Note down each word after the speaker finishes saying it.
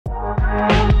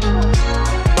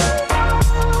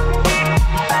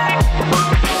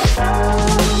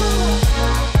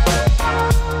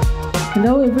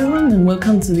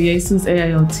welcome to the ASUS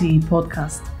AIoT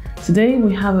Podcast. Today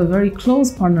we have a very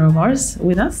close partner of ours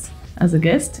with us as a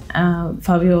guest,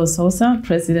 Fabio Sousa,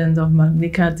 President of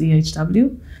Macnica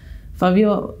DHW.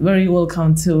 Fabio, very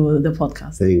welcome to the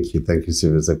podcast. Thank you,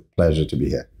 Silvia. It's a pleasure to be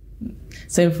here.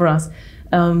 Same for us.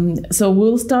 So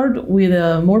we'll start with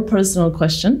a more personal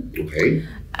question. Okay.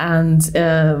 And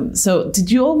so did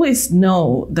you always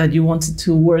know that you wanted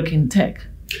to work in tech?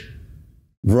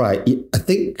 Right. I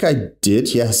think I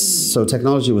did, yes. So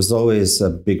technology was always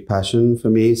a big passion for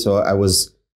me. So I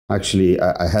was actually,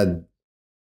 I had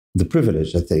the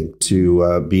privilege, I think,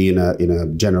 to be in a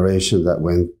generation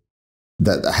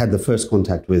that had the first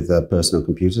contact with personal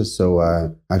computers. So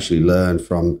I actually learned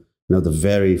from the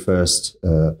very first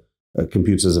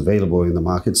computers available in the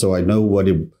market. So I know what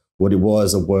it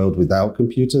was, a world without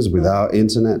computers, without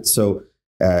internet. So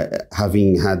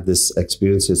having had this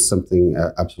experience is something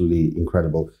absolutely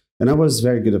incredible. And I was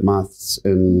very good at maths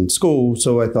in school,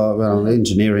 so I thought, well,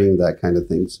 engineering, that kind of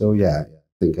thing. So yeah, I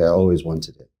think I always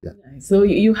wanted it. Yeah. So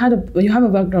you have a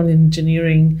background in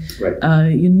engineering. Right.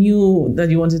 You knew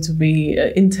that you wanted to be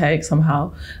in tech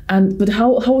somehow. But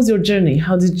how was your journey?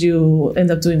 How did you end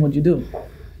up doing what you do?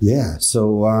 Yeah.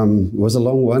 So it was a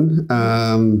long one.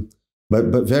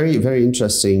 But very, very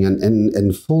interesting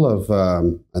and full of,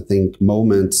 I think,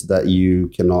 moments that you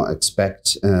cannot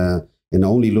expect. And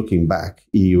only looking back,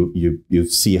 you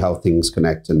see how things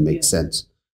connect and make sense.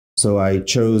 So I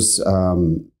chose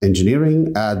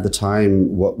engineering. At the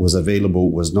time, what was available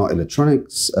was not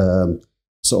electronics, so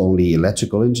only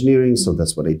electrical engineering. So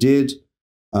that's what I did.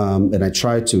 And I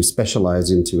tried to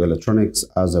specialize into electronics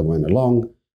as I went along.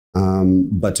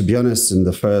 But to be honest, in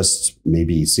the first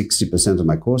maybe 60% of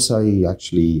my course, I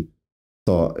actually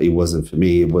thought it wasn't for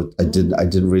me. I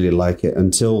didn't really like it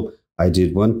until I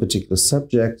did one particular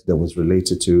subject that was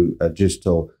related to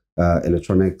digital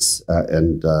electronics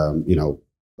and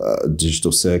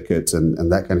digital circuits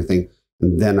and that kind of thing.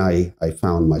 And then I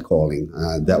found my calling.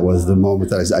 That was the moment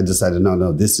that I decided,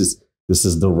 no, this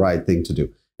is the right thing to do.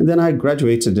 And then I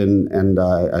graduated and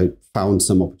I found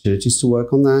some opportunities to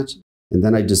work on that. And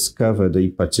then I discovered a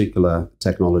particular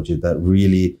technology that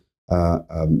really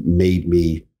made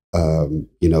me,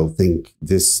 think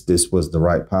this was the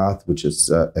right path, which is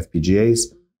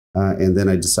FPGAs. And then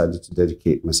I decided to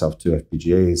dedicate myself to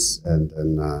FPGAs, and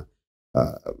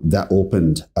that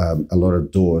opened a lot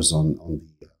of doors on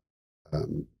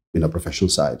the professional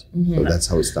side. Mm-hmm. So that's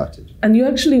how it started. And you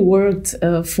actually worked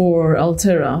for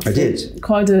Altera. I did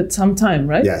quite some time,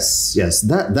 right? Yes.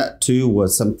 That too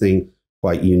was something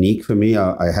quite unique for me.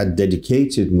 I had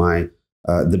dedicated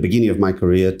the beginning of my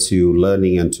career to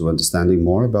learning and to understanding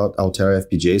more about Altera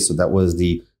FPGA. So that was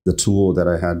the tool that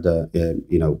I had,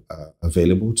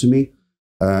 available to me.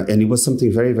 And it was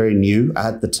something very, very new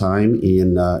at the time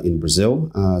in Brazil.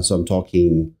 So I'm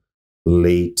talking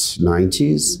late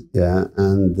 90s. Yeah.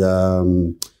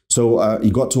 And so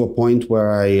it got to a point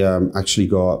where I actually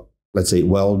got, let's say,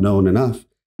 well known enough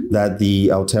that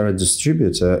the Altera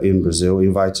distributor in Brazil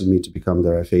invited me to become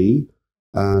their FAE.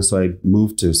 So I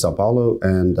moved to Sao Paulo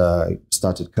and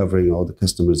started covering all the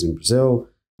customers in Brazil.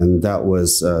 And that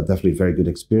was definitely a very good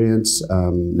experience,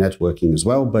 networking as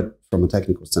well, but from a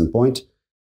technical standpoint.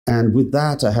 And with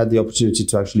that, I had the opportunity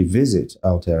to actually visit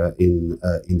Altera in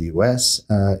the US.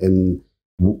 In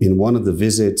one of the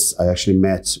visits, I actually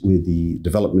met with the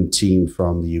development team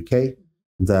from the UK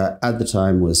that at the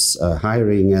time was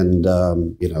hiring, and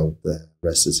the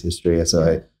rest is history. So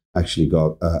I actually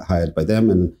got hired by them,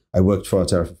 and I worked for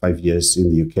Altera for 5 years in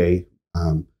the UK.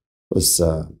 It was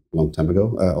a long time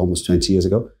ago, almost 20 years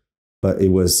ago, but it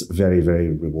was very, very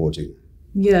rewarding.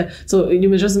 Yeah. So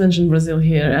you just mentioned Brazil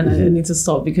here, and I need to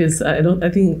stop because I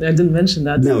think I didn't mention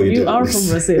that. No, you didn't. Are from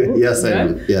Brazil. Yes, right? I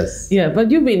am. Yes. Yeah,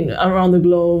 but you've been around the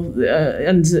globe,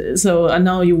 and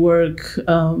now you work.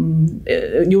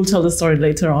 You'll tell the story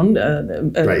later on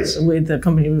right. with a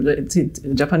company related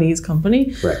to a Japanese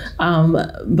company. Right.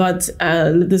 But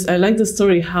I like the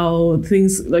story how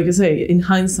things, like you say, in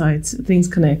hindsight, things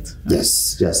connect. Right?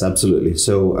 Yes, absolutely.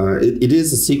 So it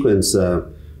is a sequence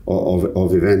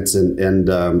of events, and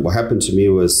what happened to me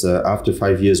was after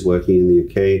 5 years working in the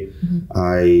UK,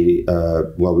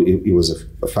 it was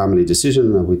a family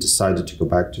decision, and we decided to go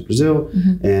back to Brazil,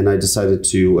 and I decided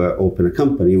to open a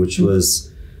company, which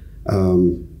was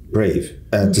brave,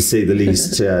 to say the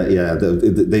least.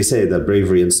 They say that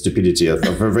bravery and stupidity are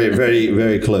very, very,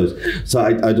 very close. So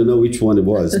I don't know which one it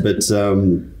was, but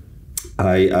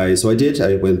I did.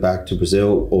 I went back to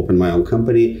Brazil, opened my own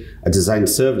company, a design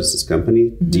services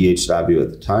company, DHW at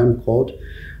the time called.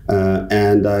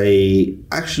 And I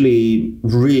actually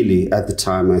really, at the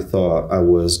time, I thought I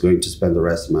was going to spend the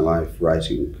rest of my life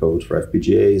writing code for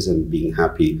FPGAs and being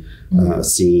happy,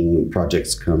 seeing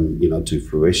projects come, to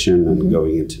fruition and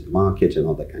going into the market and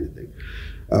all that kind of thing.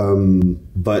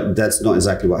 But that's not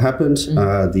exactly what happened.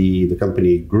 The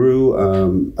company grew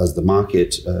as the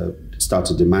market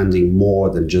started demanding more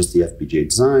than just the FPGA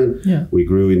design. Yeah. We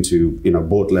grew into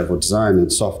board level design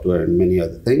and software and many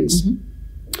other things.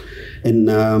 And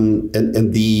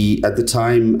at the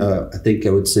time, I think I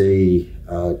would say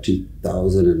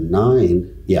 2009.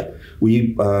 Yeah,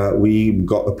 we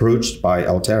got approached by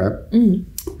Altera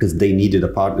because they needed a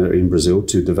partner in Brazil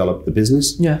to develop the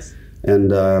business. Yes.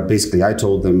 And basically, I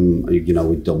told them, we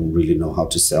don't really know how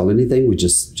to sell anything. We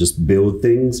just build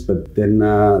things. But then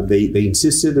they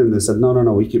insisted, and they said, no,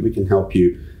 we can help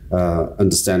you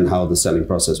understand how the selling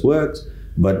process works,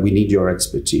 but we need your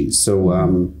expertise.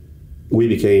 So we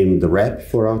became the rep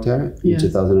for Altera in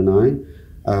 2009.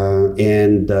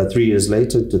 And 3 years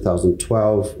later,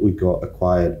 2012, we got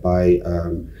acquired by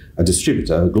a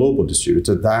distributor, a global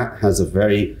distributor that has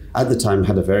at the time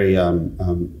had a very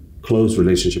close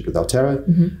relationship with Altera,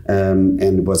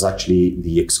 and was actually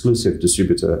the exclusive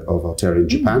distributor of Altera in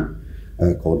Japan,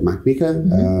 called Macnica.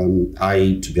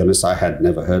 To be honest, I had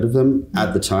never heard of them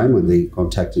at the time when they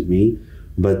contacted me,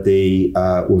 but they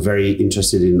were very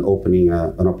interested in opening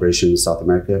an operation in South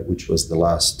America, which was the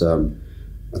last,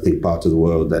 I think, part of the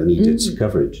world that needed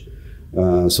coverage.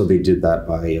 So they did that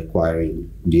by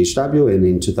acquiring DHW, and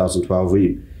in 2012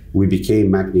 we became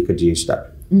Macnica DHW.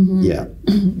 Yeah.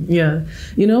 Yeah.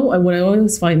 What I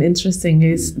always find interesting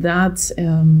is that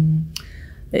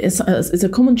it's a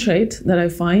common trait that I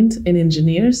find in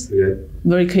engineers,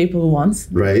 very capable ones.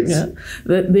 Right. Yeah.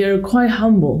 That they are quite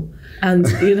humble. And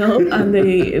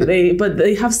and but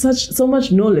they have so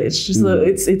much knowledge. So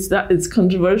it's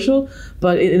controversial,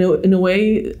 but in a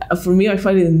way, for me, I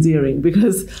find it endearing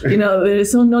because they're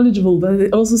so knowledgeable, but they're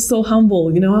also so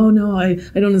humble. Oh no, I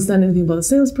don't understand anything about the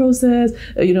sales process.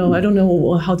 I don't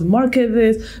know how to market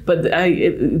this, but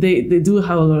they do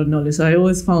have a lot of knowledge. So I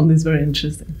always found this very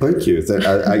interesting. Thank you.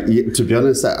 To be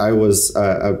honest, I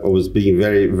was being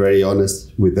very, very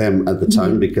honest with them at the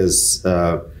time because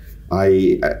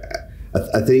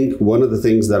I think one of the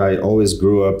things that I always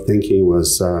grew up thinking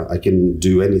was I can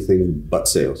do anything but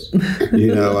sales.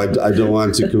 I don't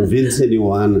want to convince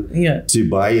anyone to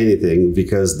buy anything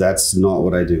because that's not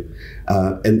what I do.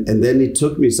 And then it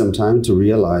took me some time to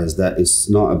realize that it's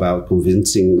not about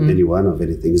convincing anyone of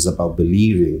anything. It's about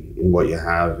believing in what you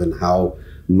have and how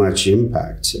much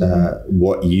impact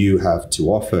what you have to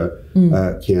offer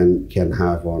can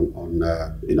have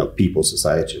on people,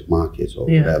 society, market, or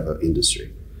whatever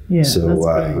industry. Yeah, so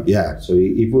so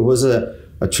it was a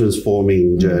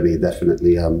transforming journey.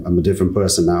 Definitely, I'm a different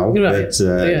person now. Right.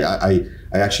 But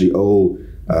I actually owe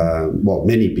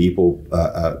many people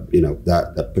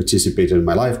that participated in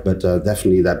my life, but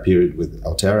definitely that period with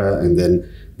Altera, and then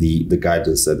the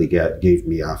guidance that they gave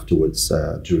me afterwards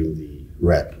during the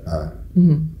rep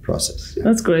process. Yeah.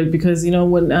 That's great because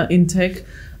when in tech.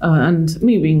 And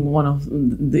me being one of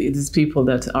these people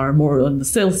that are more on the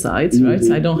sales side, right?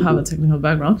 So I don't have a technical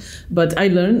background, but I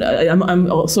learned. I'm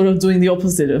sort of doing the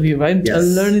opposite of you, right? Yes.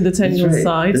 Learning the technical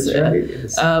side. That's right.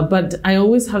 Yes. But I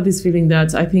always have this feeling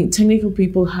that I think technical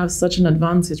people have such an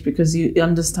advantage because you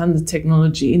understand the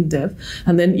technology in depth,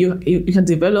 and then you can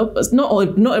develop.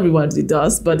 Not everybody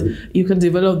does, but you can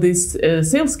develop these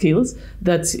sales skills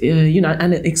that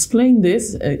and explain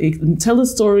this, tell the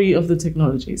story of the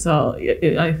technology. So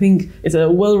I think it's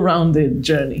a well-rounded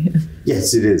journey.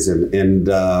 Yes, it is, and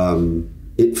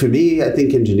for me, I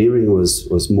think engineering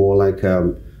was more like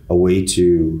a way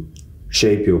to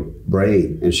shape your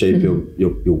brain and shape your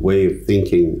way of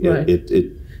thinking. Right.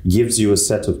 It gives you a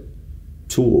set of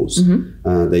tools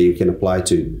that you can apply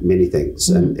to many things,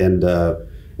 and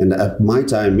at my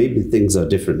time, maybe things are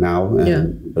different now.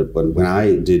 But when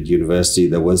I did university,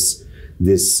 there was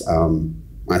this, I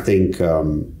think.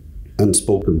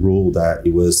 Unspoken rule that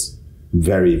it was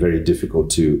very, very difficult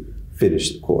to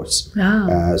finish the course.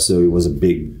 So it was a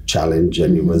big challenge,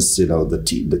 and it was,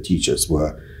 the teachers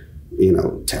were,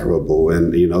 terrible,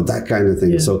 and that kind of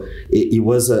thing. So it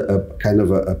was a kind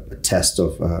of a test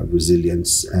of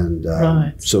resilience, and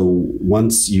so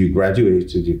once you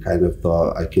graduated, you kind of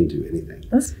thought, I can do anything.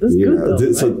 That's good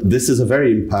though, So this is a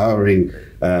very empowering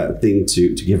thing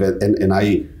to give it, and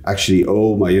I actually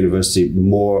owe my university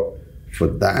more for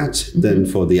that than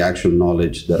for the actual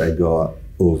knowledge that I got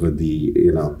over the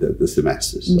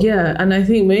semesters. So. Yeah, and I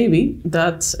think maybe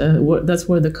that's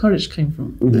where the courage came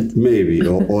from. Right? Maybe,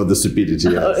 or the stupidity.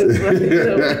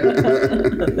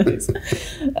 Nice.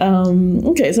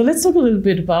 Okay, so let's talk a little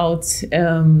bit about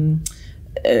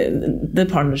the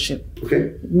partnership.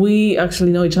 Okay. We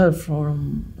actually know each other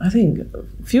from, I think, a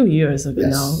few years ago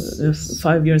now,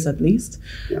 5 years at least.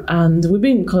 Yeah. And we've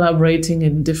been collaborating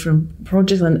in different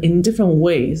projects and in different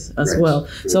ways as well.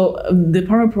 So the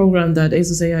partner program that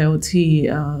ASUS AIoT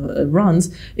runs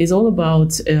is all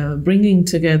about bringing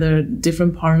together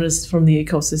different partners from the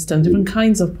ecosystem, different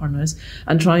kinds of partners,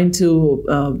 and trying to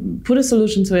put a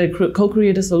solution to it,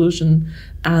 co-create a solution,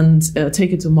 and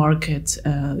take it to market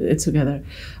together.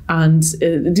 And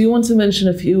do you want to mention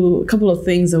a couple of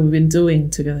things that we've been doing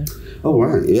together? Oh,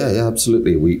 right. Yeah,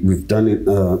 absolutely. We've done it.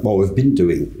 We've been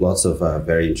doing lots of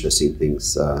very interesting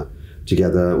things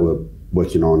together. We're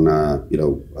working on,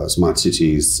 smart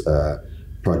cities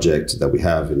project that we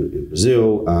have in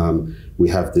Brazil. We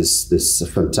have this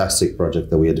fantastic project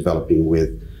that we are developing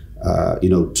with,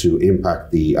 to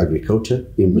impact the agriculture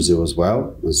in Brazil as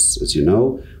well, as you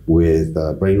know, with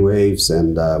brainwaves.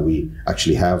 And we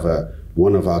actually have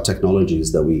one of our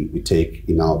technologies that we take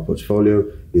in our portfolio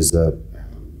is a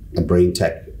brain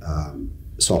tech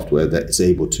software that is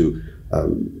able to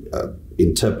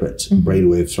interpret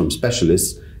brainwaves from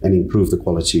specialists and improve the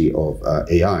quality of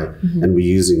AI. And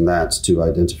we're using that to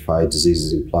identify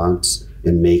diseases in plants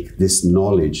and make this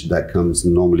knowledge that comes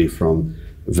normally from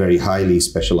very highly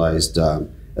specialized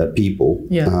people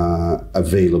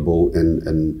available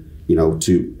and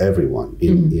to everyone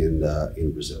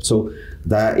in Brazil. So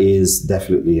that is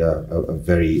definitely a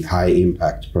very high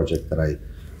impact project that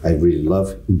I really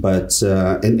love. But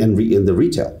in the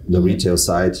retail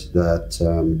side, that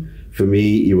for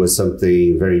me it was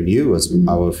something very new. It was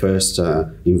our first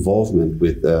involvement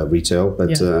with retail,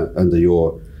 but under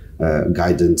your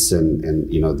guidance and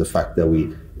the fact that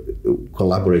we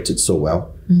collaborated so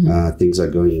well, things are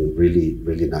going really,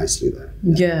 really nicely there.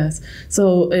 Yeah. Yes.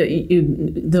 So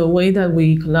the way that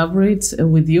we collaborate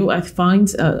with you, I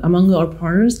find among our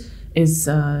partners is,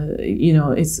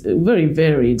 it's very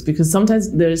varied, because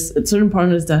sometimes there's certain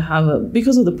partners that have,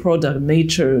 because of the product,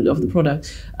 nature of the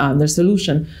product, their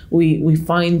solution, we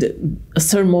find a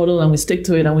certain model and we stick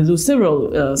to it and we do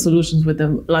several solutions with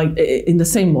them, like in the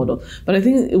same model. But I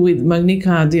think with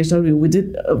Macnica DHW, we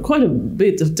did quite a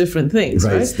bit of different things,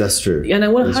 right? That's true. And I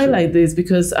want to highlight this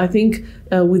because I think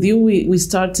with you, we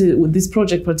started with this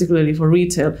project, particularly for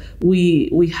retail.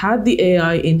 We had the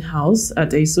AI in-house at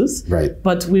ASUS, right?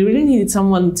 But we really needed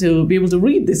someone to be able to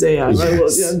read this AI, right?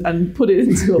 And put it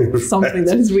into something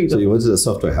that is readable. So you wanted a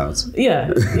software house.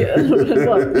 Yeah.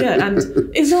 Well, and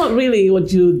it's not really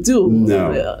what you do.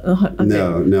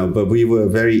 No, no. But we were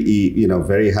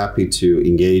very happy to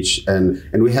engage, and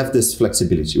we have this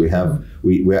flexibility. We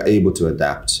are able to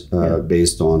adapt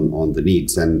based on the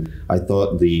needs. And I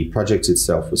thought the project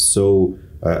itself was so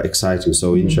exciting,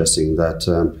 so interesting that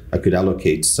I could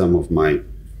allocate some of my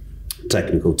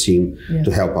technical team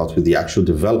to help out with the actual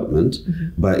development.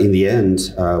 But in the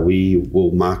end, we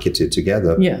will market it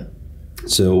together. Yeah.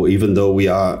 So even though we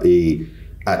are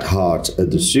at heart a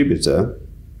distributor,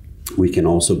 we can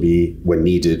also be, when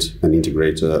needed, an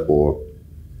integrator or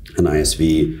an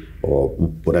ISV or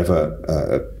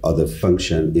whatever other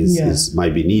function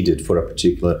might be needed for a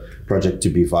particular project to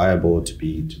be viable, to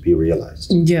be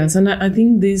realized. Yes, and I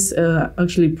think this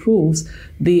actually proves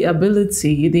the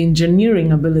ability, the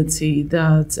engineering ability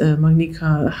that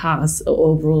Macnica has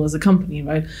overall as a company,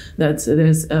 right? That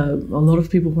there's a lot of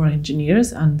people who are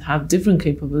engineers and have different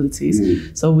capabilities.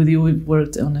 So with you, we've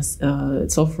worked on a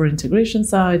software integration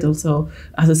side, also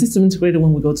as a system integrator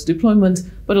when we go to deployment,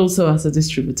 but also as a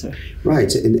distributor.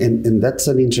 Right, and that's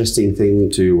an interesting thing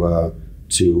to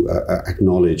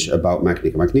acknowledge about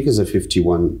Macnica. Macnica is a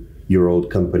 51-year-old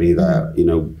company that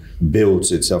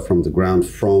built itself from the ground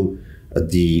from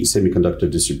the semiconductor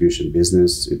distribution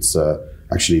business. It's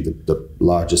actually the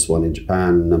largest one in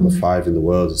Japan, number 5 in the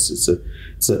world. It's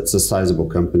a sizable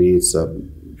company. It's a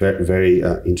very, very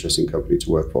interesting company to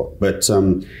work for. But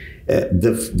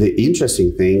the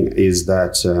interesting thing is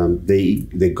that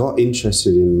they got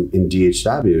interested in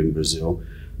DHW in Brazil,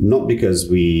 not because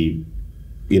we,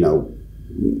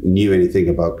 knew anything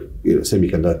about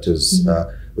semiconductors,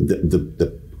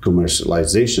 the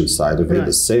commercialization side of it,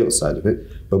 the sales side of it,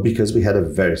 but because we had a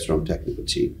very strong technical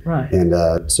team. Right. And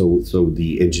so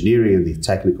the engineering and the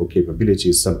technical capability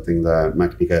is something that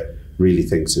Macnica really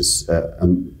thinks is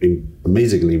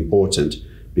amazingly important,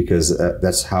 because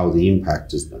that's how the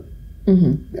impact is done.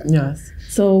 Yes.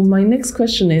 So my next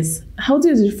question is, how do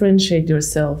you differentiate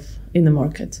yourself in the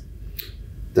market?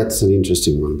 That's an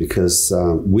interesting one because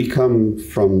we come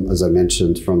from, as I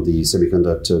mentioned, from the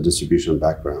semiconductor distribution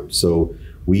background. So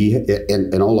we,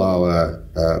 and all our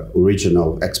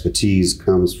original expertise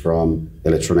comes from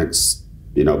electronics,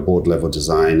 board level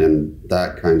design and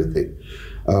that kind of thing.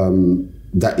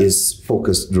 That is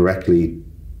focused directly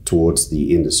towards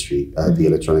the industry, the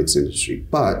electronics industry.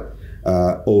 But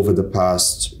over the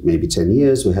past maybe 10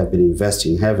 years, we have been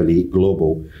investing heavily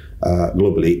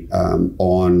globally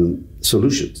on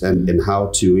solutions and how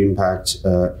to impact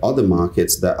other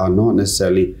markets that are not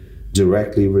necessarily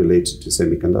directly related to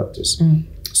semiconductors.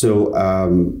 So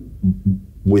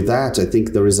with that, I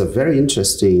think there is a very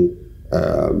interesting,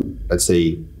 let's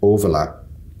say, overlap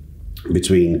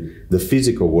between the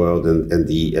physical world and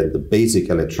the basic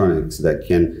electronics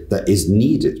that is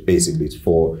needed basically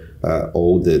for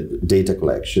all the data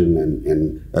collection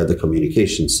and the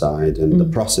communication side and the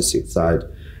processing side,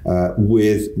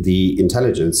 with the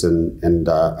intelligence and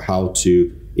how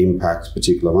to impact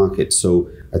particular markets. So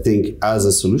I think as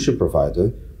a solution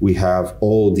provider, we have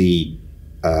all the,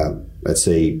 let's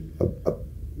say,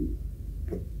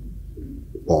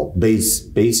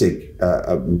 basic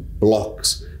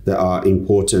blocks that are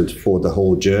important for the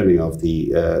whole journey of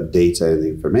the data and the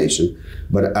information.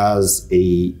 But as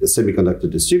a semiconductor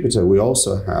distributor, we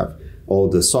also have all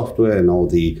the software and all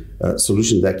the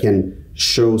solutions that can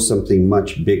show something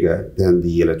much bigger than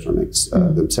the electronics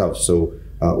themselves. So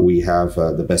we have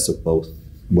the best of both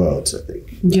worlds, I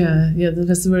think. Yeah,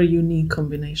 that's a very unique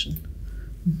combination.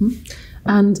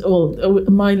 And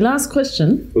my last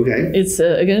question, it's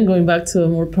again going back to a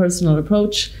more personal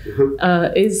approach,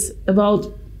 is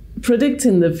about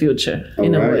predicting the future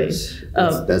in a way.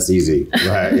 That's easy,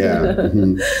 right? Yeah.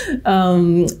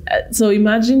 So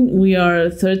imagine we are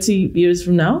 30 years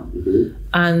from now,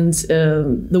 and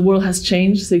the world has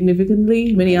changed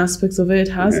significantly. Many aspects of it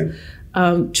has.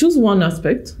 Choose one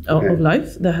aspect of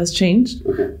life that has changed,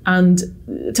 and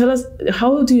tell us,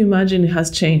 how do you imagine it has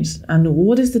changed, and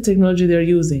what is the technology they're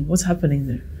using? What's happening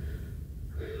there?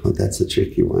 Oh, that's a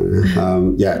tricky one.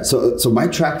 So my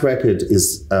track record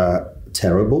is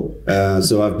terrible.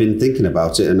 So I've been thinking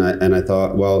about it, and I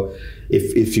thought, well,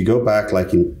 if you go back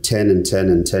like in 10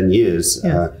 years,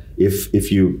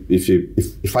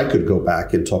 if I could go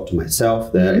back and talk to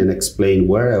myself there and explain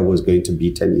where I was going to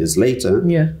be 10 years later,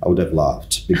 I would have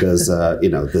laughed because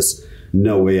there's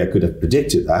no way I could have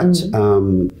predicted that.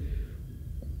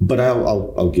 But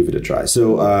I'll give it a try.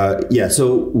 So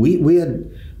so we are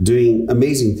doing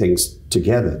amazing things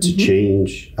together to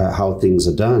change how things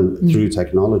are done through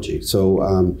technology. So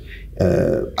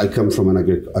I come from an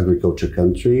agriculture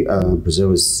country.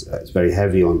 Brazil is very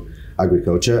heavy on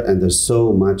agriculture, and there's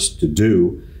so much to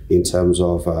do in terms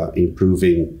of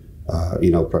improving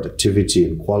productivity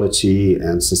and quality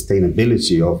and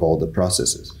sustainability of all the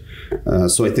processes.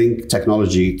 So I think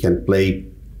technology can play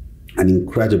an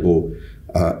incredible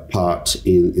part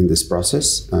in this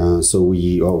process. So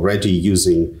we are already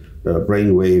using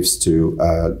brainwaves to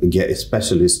get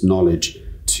specialist knowledge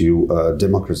to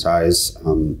democratize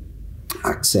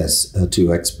access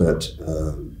to expert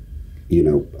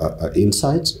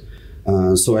insights.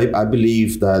 So I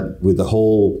believe that with the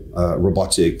whole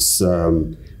robotics,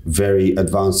 very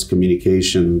advanced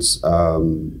communications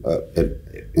and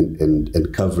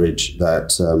coverage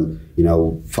that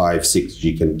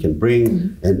 5-6G can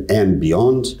bring and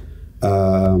beyond,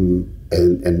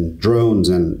 and drones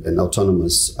and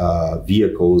autonomous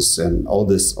vehicles and all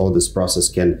this process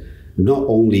can not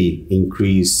only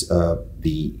increase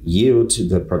the yield,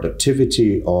 the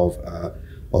productivity of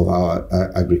our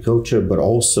agriculture, but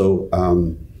also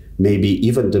maybe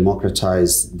even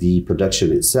democratize the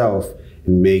production itself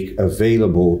and make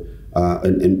available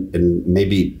and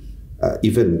maybe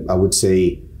even, I would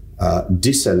say,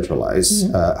 decentralize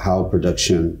how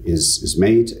production is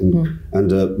made, and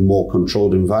under more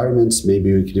controlled environments,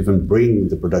 maybe we could even bring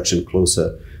the production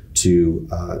closer to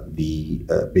the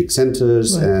big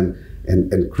centers and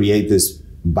create this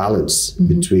balance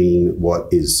between what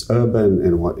is urban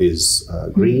and what is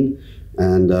green,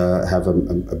 and have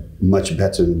a much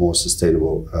better and more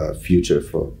sustainable future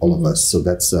for all of us. So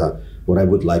that's what I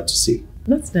would like to see.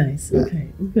 That's nice. Yeah. Okay,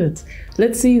 good.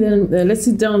 Let's see then. Let's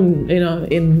sit down.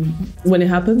 In when it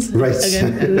happens. Right.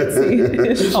 Again, and let's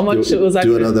see how much it was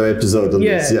actually. Do another episode on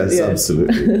this. Yes,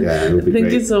 absolutely. Yeah, it would be Thank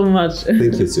great. you so much.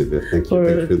 Thank you, Silvia. Thank you for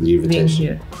the invitation. Being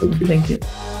here. Thank you. Thank you.